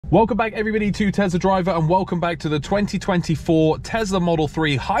Welcome back everybody to Tesla Driver, and welcome back to the 2024 Tesla Model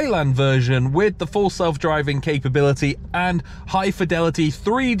 3 Highland version with the full self-driving capability and high fidelity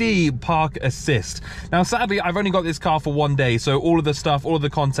 3D park assist. Now sadly I've only got this car for one day, so all of the stuff, all of the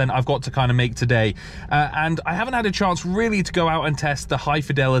content I've got to kind of make today, and I haven't had a chance really to go out and test the high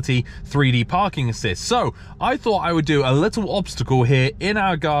fidelity 3D parking assist. So I thought I would do a little obstacle here in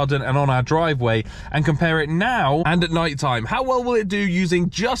our garden and on our driveway and compare it now and at night time. How well will it do using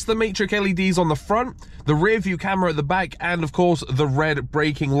just the matrix LEDs on the front, the rear view camera at the back, and of course the red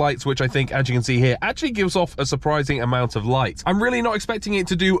braking lights, which I think, as you can see here, actually gives off a surprising amount of light. I'm really not expecting it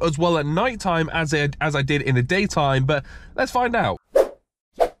to do as well at nighttime as I did in the daytime, but let's find out.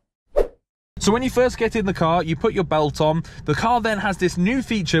 So when you first get in the car, you put your belt on. The car then has this new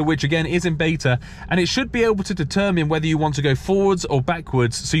feature, which again is in beta, and it should be able to determine whether you want to go forwards or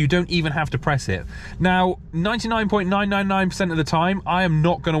backwards, so you don't even have to press it. Now, 99.999% of the time, I am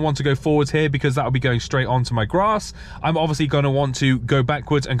not going to want to go forwards here because that will be going straight onto my grass. I'm obviously going to want to go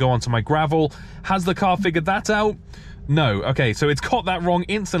backwards and go onto my gravel. Has the car figured that out? No. Okay, so it's got that wrong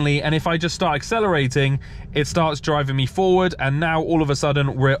instantly, and if I just start accelerating, it starts driving me forward, and now all of a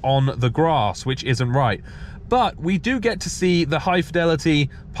sudden we're on the grass, which isn't right. But we do get to see the high fidelity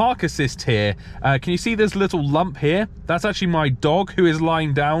park assist here. Can you see this little lump here? That's actually my dog who is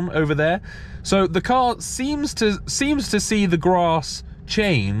lying down over there. So the car seems to see the grass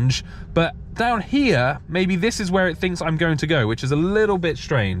change, but down here, maybe this is where it thinks I'm going to go, which is a little bit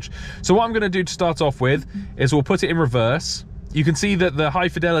strange. So what I'm going to do to start off with is we'll put it in reverse. You can see that the high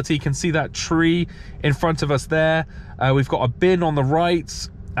fidelity can see that tree in front of us there. We've got a bin on the right,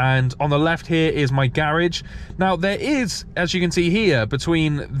 and on the left here is my garage. Now there is, as you can see here,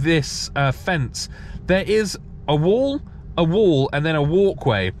 between this fence, there is a wall, and then a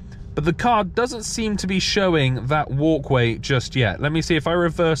walkway. But the car doesn't seem to be showing that walkway just yet. Let me see if I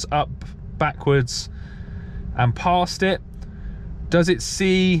reverse up, backwards, and past it. Does it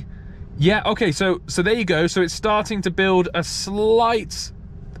see? Yeah, okay, so there you go. So it's starting to build a slight...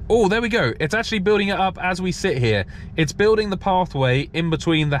 Oh, there we go. It's actually building it up as we sit here. It's building the pathway in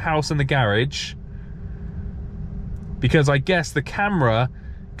between the house and the garage, because I guess the camera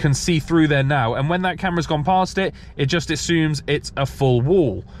can see through there now. And when that camera's gone past it, it just assumes it's a full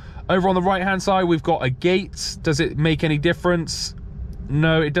wall. Over on the right-hand side, we've got a gate. Does it make any difference?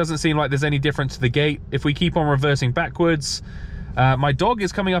 No, it doesn't seem like there's any difference to the gate. If we keep on reversing backwards, my dog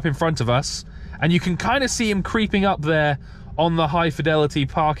is coming up in front of us, and you can kind of see him creeping up there on the high fidelity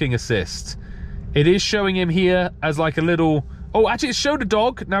parking assist. It is showing him here as like a little... Oh, actually it showed a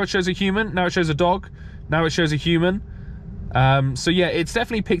dog. Now it shows a human. Now it shows a dog. Now it shows a human. So yeah, it's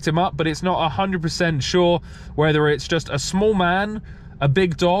definitely picked him up, but it's not 100% sure whether it's just a small man, a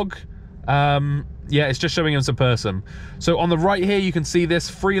big dog. Yeah, it's just showing us a person. So on the right here, you can see this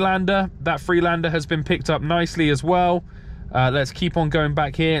Freelander. That Freelander has been picked up nicely as well. Let's keep on going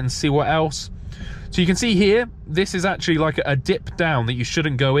back here and see what else. So you can see here, this is actually like a dip down that you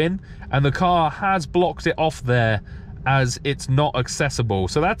shouldn't go in, and the car has blocked it off there as it's not accessible.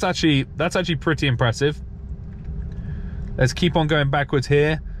 So that's actually pretty impressive. Let's keep on going backwards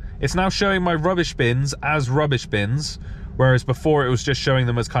here. It's now showing my rubbish bins as rubbish bins, whereas before it was just showing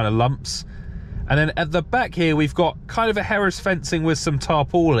them as kind of lumps. And then at the back here, we've got kind of a Harris fencing with some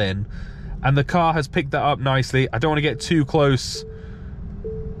tarpaulin, and the car has picked that up nicely. I don't want to get too close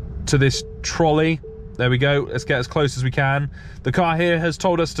to this trolley. There we go. Let's get as close as we can. The car here has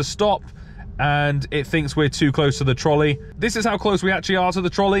told us to stop, and it thinks we're too close to the trolley. This is how close we actually are to the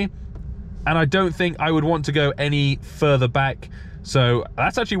trolley, and I don't think I would want to go any further back. So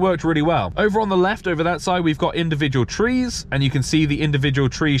that's actually worked really well. Over on the left, over that side, we've got individual trees, and you can see the individual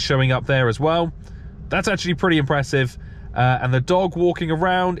trees showing up there as well. That's actually pretty impressive. And the dog walking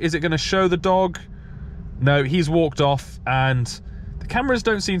around, is it going to show the dog? No, he's walked off, and the cameras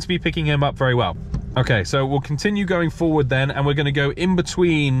don't seem to be picking him up very well. Okay, so we'll continue going forward then, and we're going to go in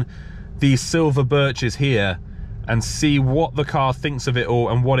between these silver birches here and see what the car thinks of it all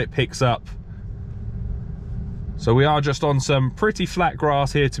and what it picks up. So we are just on some pretty flat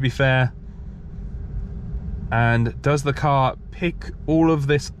grass here, to be fair. And does the car pick all of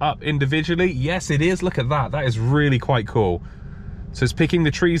this up individually? Yes, it is. Look at that. That is really quite cool. So it's picking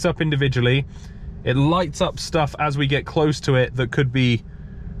the trees up individually. It lights up stuff as we get close to it that could be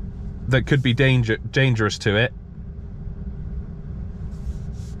dangerous to it.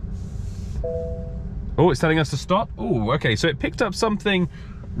 Oh, it's telling us to stop. Oh, okay. So it picked up something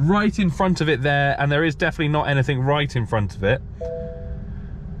right in front of it there, and there is definitely not anything right in front of it.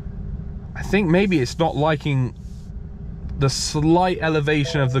 I think maybe it's not liking the slight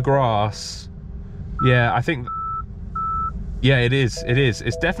elevation of the grass. Yeah, I think Yeah, it is. It is.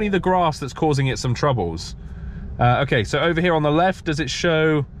 It's definitely the grass that's causing it some troubles. Okay, so over here on the left, does it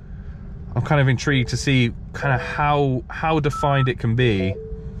show... I'm kind of intrigued to see kind of how defined it can be.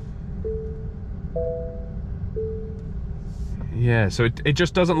 Yeah, so it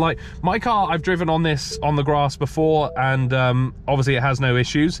just doesn't like... My car, I've driven on this on the grass before, and obviously it has no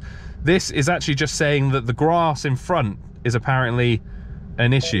issues. This is actually just saying that the grass in front is apparently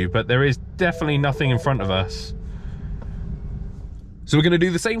an issue, but there is definitely nothing in front of us. So we're going to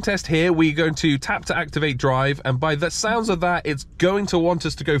do the same test here. We're going to tap to activate drive, and by the sounds of that, it's going to want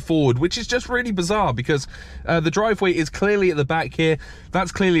us to go forward, which is just really bizarre because the driveway is clearly at the back here.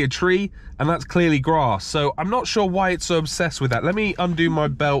 That's clearly a tree, and that's clearly grass. So I'm not sure why it's so obsessed with that. Let me undo my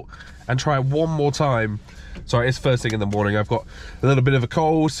belt and try it one more time. Sorry, it's first thing in the morning. I've got a little bit of a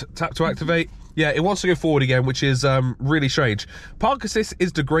cold. Tap to activate. Yeah, it wants to go forward again, which is really strange. Park assist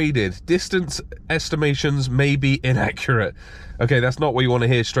is degraded. Distance estimations may be inaccurate. Okay, that's not what you want to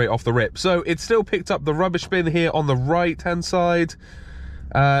hear straight off the rip. So it's still picked up the rubbish bin here on the right-hand side.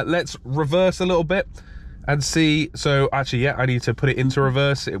 Let's reverse a little bit and see. So actually, yeah, I need to put it into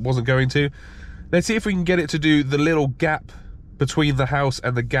reverse. It wasn't going to. Let's see if we can get it to do the little gap between the house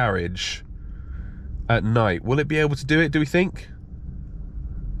and the garage at night. Will it be able to do it, do we think?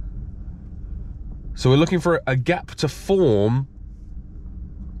 So we're looking for a gap to form.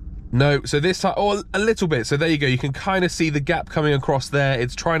 No, so this time, oh, a little bit. So there you go. You can kind of see the gap coming across there.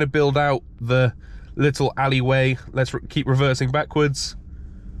 It's trying to build out the little alleyway. Let's keep reversing backwards.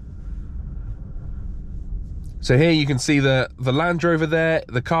 So here you can see the Land Rover there.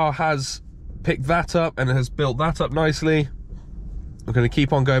 The car has picked that up and has built that up nicely. I'm going to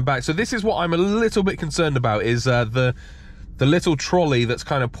keep on going back. So this is what I'm a little bit concerned about, is the little trolley that's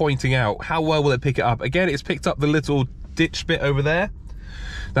kind of pointing out. How well will it pick it up? Again, it's picked up the little ditch bit over there.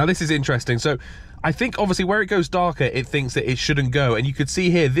 Now this is interesting. So I think obviously where it goes darker, it thinks that it shouldn't go. And you could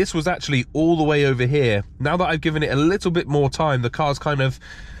see here, this was actually all the way over here. Now that I've given it a little bit more time, the car's kind of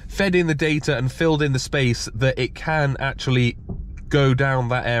fed in the data and filled in the space that it can actually go down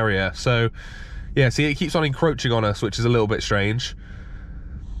that area. So yeah, see, it keeps on encroaching on us, which is a little bit strange.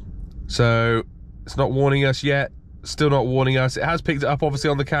 So it's not warning us yet. Still not warning us. It has picked it up obviously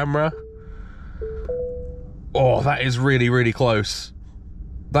on the camera. Oh, that is really, really close.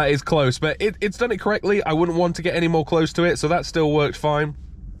 That is close, but it's done it correctly. I wouldn't want to get any more close to it, so that still worked fine.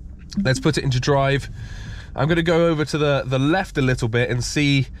 Let's put it into drive. I'm going to go over to the left a little bit and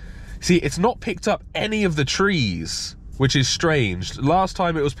see, it's not picked up any of the trees, which is strange. Last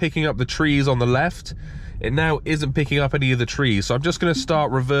time it was picking up the trees on the left. It now isn't picking up any of the trees. So I'm just going to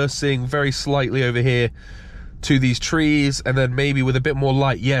start reversing very slightly over here to these trees, and then maybe with a bit more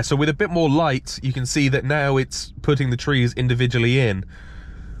light. Yeah, so with a bit more light, you can see that now it's putting the trees individually in.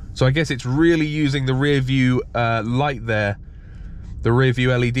 So I guess it's really using the rear view light there, the rear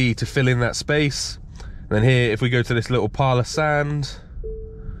view LED, to fill in that space. And then here, if we go to this little pile of sand,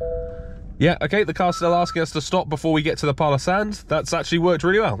 yeah, okay, the car's still asking us to stop before we get to the pile of sand. That's actually worked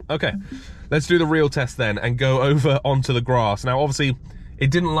really well. Okay, let's do the real test then and go over onto the grass. Now, obviously,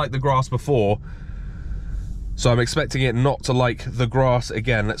 it didn't like the grass before, so I'm expecting it not to like the grass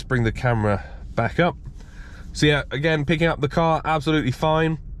again. Let's bring the camera back up. So yeah, again, picking up the car, absolutely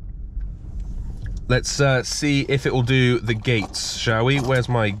fine. Let's see if it will do the gates, shall we? Where's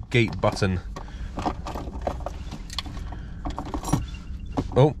my gate button?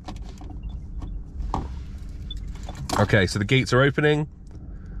 Oh. Okay, so the gates are opening.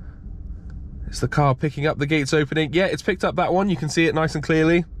 Is the car picking up the gates opening? Yeah, it's picked up that one. You can see it nice and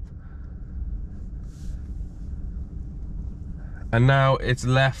clearly. And now it's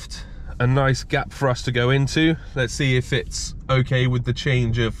left a nice gap for us to go into. Let's see if it's okay with the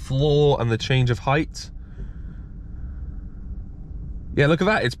change of floor and the change of height. Yeah, look at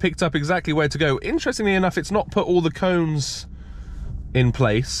that. It's picked up exactly where to go. Interestingly enough, it's not put all the cones in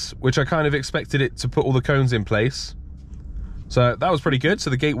place, which I kind of expected it to put all the cones in place. So that was pretty good. So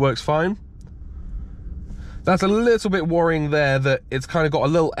the gate works fine. That's a little bit worrying there, that it's kind of got a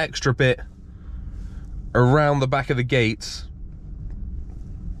little extra bit around the back of the gate.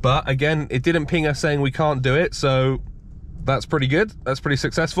 But again, it didn't ping us saying we can't do it, so that's pretty good. That's pretty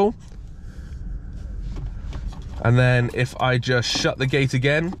successful. And then if I just shut the gate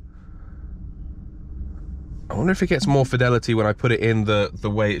again, I wonder if it gets more fidelity when I put it in the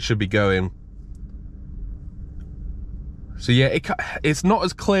way it should be going. So yeah, it's not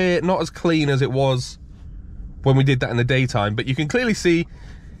as clear, not as clean as it was when we did that in the daytime, but you can clearly see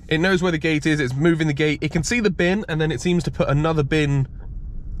it knows where the gate is. It's moving the gate. It can see the bin, and then it seems to put another bin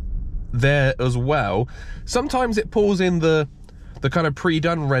there as well. Sometimes it pulls in the kind of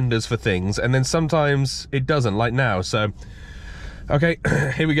pre-done renders for things, and then sometimes it doesn't, like now. So Okay,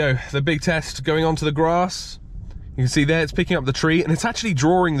 here we go. The big test going onto the grass. You can see there it's picking up the tree, and it's actually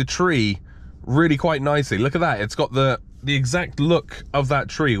drawing the tree really quite nicely. Look at that. It's got the exact look of that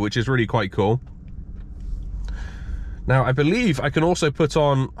tree, which is really quite cool. Now, I believe I can also put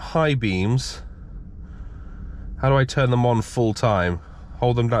on high beams. How do I turn them on full time?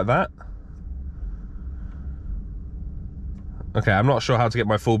 Hold them like that. Okay, I'm not sure how to get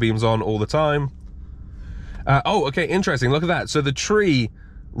my full beams on all the time. Oh, okay, interesting. Look at that. So the tree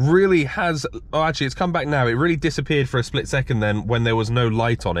really has... Oh, actually, it's come back now. It really disappeared for a split second then when there was no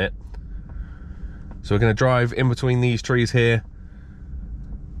light on it. So we're going to drive in between these trees here.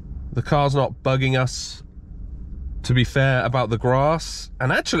 The car's not bugging us, to be fair, about the grass.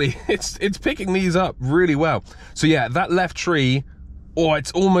 And actually, it's picking these up really well. So yeah, that left tree, oh,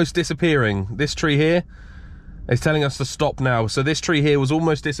 it's almost disappearing. This tree here is telling us to stop now. So this tree here was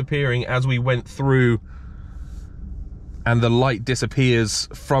almost disappearing as we went through, and the light disappears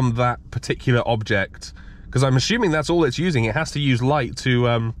from that particular object. Because I'm assuming that's all it's using. It has to use light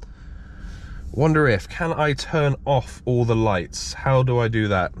to... Wonder if, can I turn off all the lights? How do I do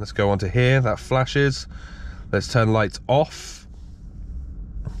that? Let's go onto here, that flashes. Let's turn lights off.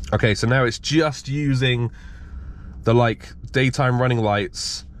 Okay, so now it's just using the like daytime running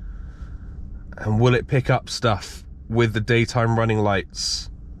lights. And will it pick up stuff with the daytime running lights?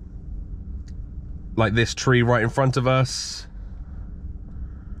 Like this tree right in front of us.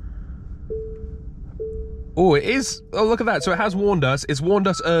 Oh, it is. Oh, look at that. So it has warned us. It's warned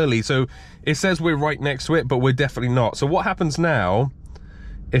us early. So it says we're right next to it, but we're definitely not. So what happens now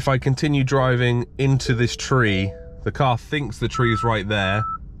if I continue driving into this tree? The car thinks the tree is right there.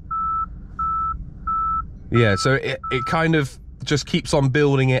 Yeah, so it kind of just keeps on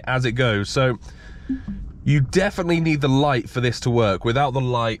building it as it goes. So you definitely need the light for this to work. Without the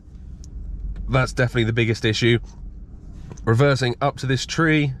light, that's definitely the biggest issue. Reversing up to this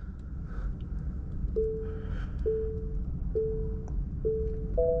tree.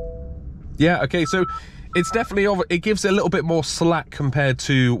 Yeah, okay, so it's definitely over. It gives it a little bit more slack compared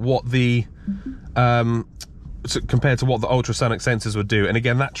to what the ultrasonic sensors would do. And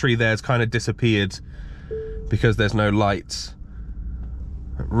again, that tree there has kind of disappeared because there's no light.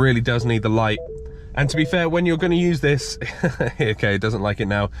 It really does need the light. And to be fair, when you're going to use this, okay, it doesn't like it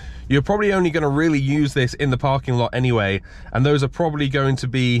now. You're probably only going to really use this in the parking lot anyway, and those are probably going to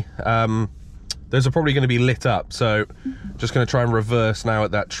be lit up. So just going to try and reverse now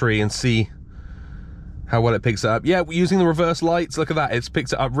at that tree and see how well it picks it up. Yeah, using the reverse lights, look at that. It's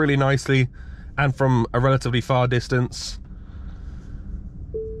picked it up really nicely and from a relatively far distance.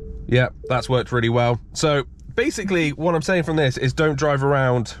 Yeah, that's worked really well. So basically what I'm saying from this is don't drive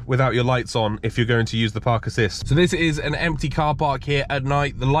around without your lights on if you're going to use the park assist. So this is an empty car park here at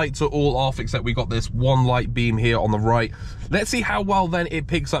night. The lights are all off except we got this one light beam here on the right. Let's see how well then it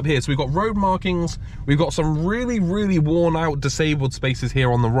picks up here. So we've got road markings. We've got some really, really worn out disabled spaces here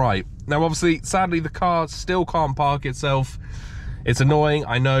on the right. Now obviously, sadly, the car still can't park itself. It's annoying,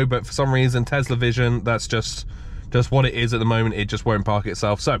 I know, but for some reason Tesla Vision, that's just what it is at the moment. It just won't park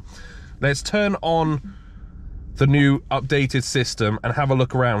itself. So let's turn on the new updated system and have a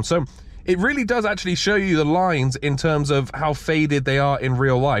look around. So it really does actually show you the lines in terms of how faded they are in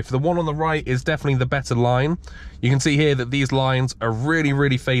real life. The one on the right is definitely the better line. You can see here that these lines are really,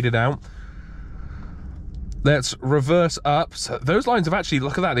 really faded out. Let's reverse up. So those lines have actually,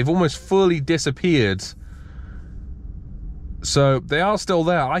 look at that, they've almost fully disappeared. So they are still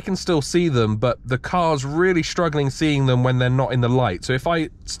there. I can still see them, but the car's really struggling seeing them when they're not in the light. So if I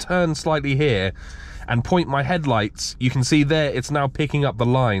turn slightly here and point my headlights, you can see there it's now picking up the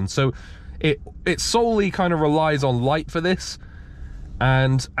line. So it solely kind of relies on light for this.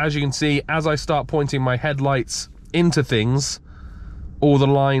 And as you can see, as I start pointing my headlights into things, all the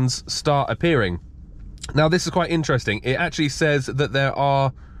lines start appearing. Now this is quite interesting. It actually says that there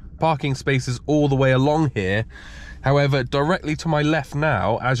are parking spaces all the way along here. However, directly to my left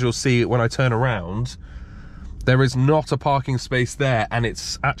now, as you'll see when I turn around, there is not a parking space there, and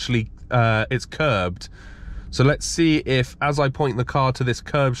it's actually it's curbed. So let's see if, as I point the car to this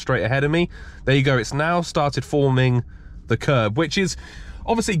curb straight ahead of me, there you go, it's now started forming the curb, which is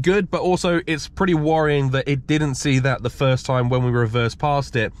obviously good, but also it's pretty worrying that it didn't see that the first time when we reversed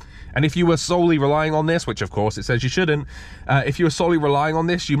past it. And if you were solely relying on this, which of course it says you shouldn't, if you were solely relying on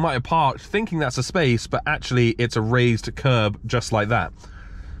this, you might have parked thinking that's a space, but actually it's a raised curb just like that.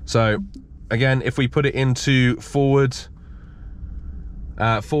 So again, if we put it into forward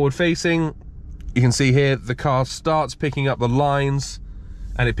facing, you can see here the car starts picking up the lines,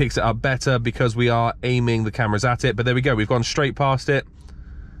 and it picks it up better because we are aiming the cameras at it. But there we go, we've gone straight past it.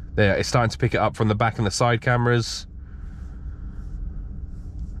 There, it's starting to pick it up from the back and the side cameras.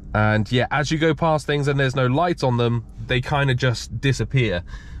 And yeah, as you go past things and there's no light on them, they kind of just disappear.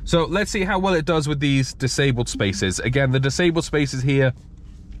 So let's see how well it does with these disabled spaces. Again, the disabled spaces here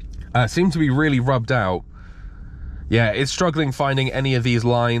seem to be really rubbed out. Yeah, it's struggling finding any of these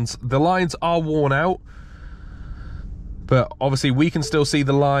lines. The lines are worn out, but obviously we can still see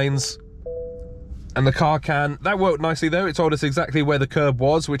the lines, and the car can. That worked nicely though. It told us exactly where the curb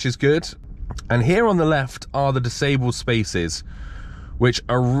was, which is good. And here on the left are the disabled spaces, which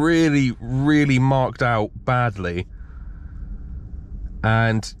are really, really marked out badly.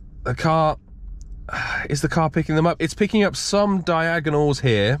 And the car, is the car picking them up? It's picking up some diagonals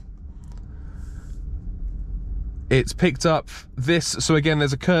here. It's picked up this, so again,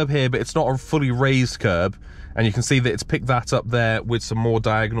 there's a curb here, but it's not a fully raised curb. And you can see that it's picked that up there with some more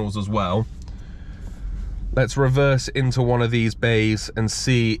diagonals as well. Let's reverse into one of these bays and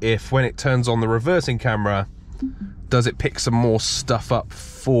see if, when it turns on the reversing camera, does it pick some more stuff up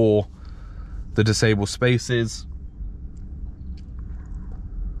for the disabled spaces.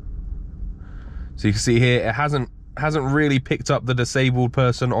 So you can see here, it hasn't really picked up the disabled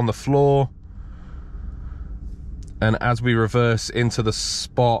person on the floor. And as we reverse into the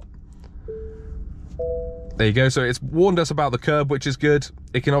spot, there you go. So it's warned us about the curb, which is good.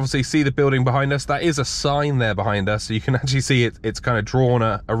 It can obviously see the building behind us. That is a sign there behind us, so you can actually see it. It's kind of drawn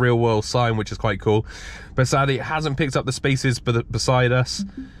a real world sign, which is quite cool. But sadly, it hasn't picked up the spaces beside us,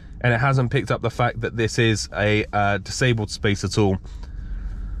 and it hasn't picked up the fact that this is a disabled space at all.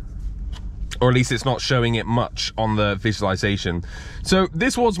 Or at least it's not showing it much on the visualization. So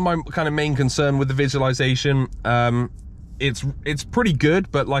this was my kind of main concern with the visualization. It's pretty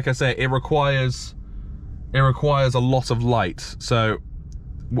good, but like I say, it requires a lot of light. So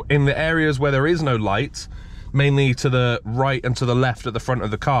in the areas where there is no light, mainly to the right and to the left at the front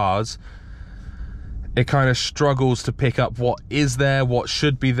of the cars, it kind of struggles to pick up what is there, what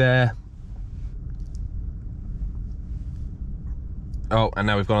should be there. Oh, and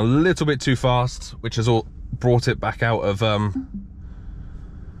now we've gone a little bit too fast, which has all brought it back out of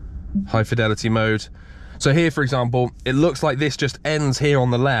high fidelity mode. So here, for example, it looks like this just ends here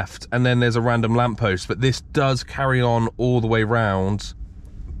on the left, and then there's a random lamppost, but this does carry on all the way round.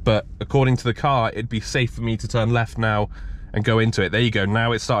 But according to the car, it'd be safe for me to turn left now and go into it. There you go.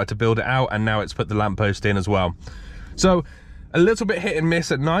 Now it's started to build it out, and now it's put the lamppost in as well. So a little bit hit and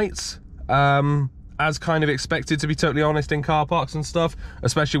miss at nights. As kind of expected, to be totally honest, in car parks and stuff,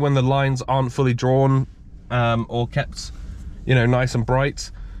 especially when the lines aren't fully drawn or kept, you know, nice and bright.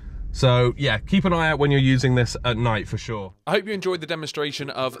 So yeah, keep an eye out when you're using this at night for sure. I hope you enjoyed the demonstration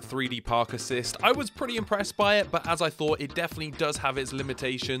of 3D Park Assist. I was pretty impressed by it, but as I thought, it definitely does have its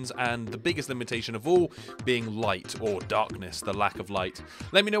limitations, and the biggest limitation of all being light, or darkness, the lack of light.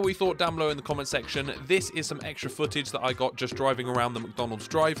 Let me know what you thought down below in the comment section. This is some extra footage that I got just driving around the McDonald's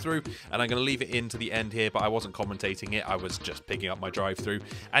drive-thru, and I'm going to leave it in to the end here, but I wasn't commentating it, I was just picking up my drive-thru.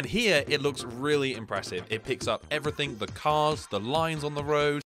 And here, it looks really impressive. It picks up everything, the cars, the lines on the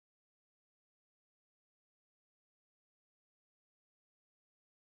road,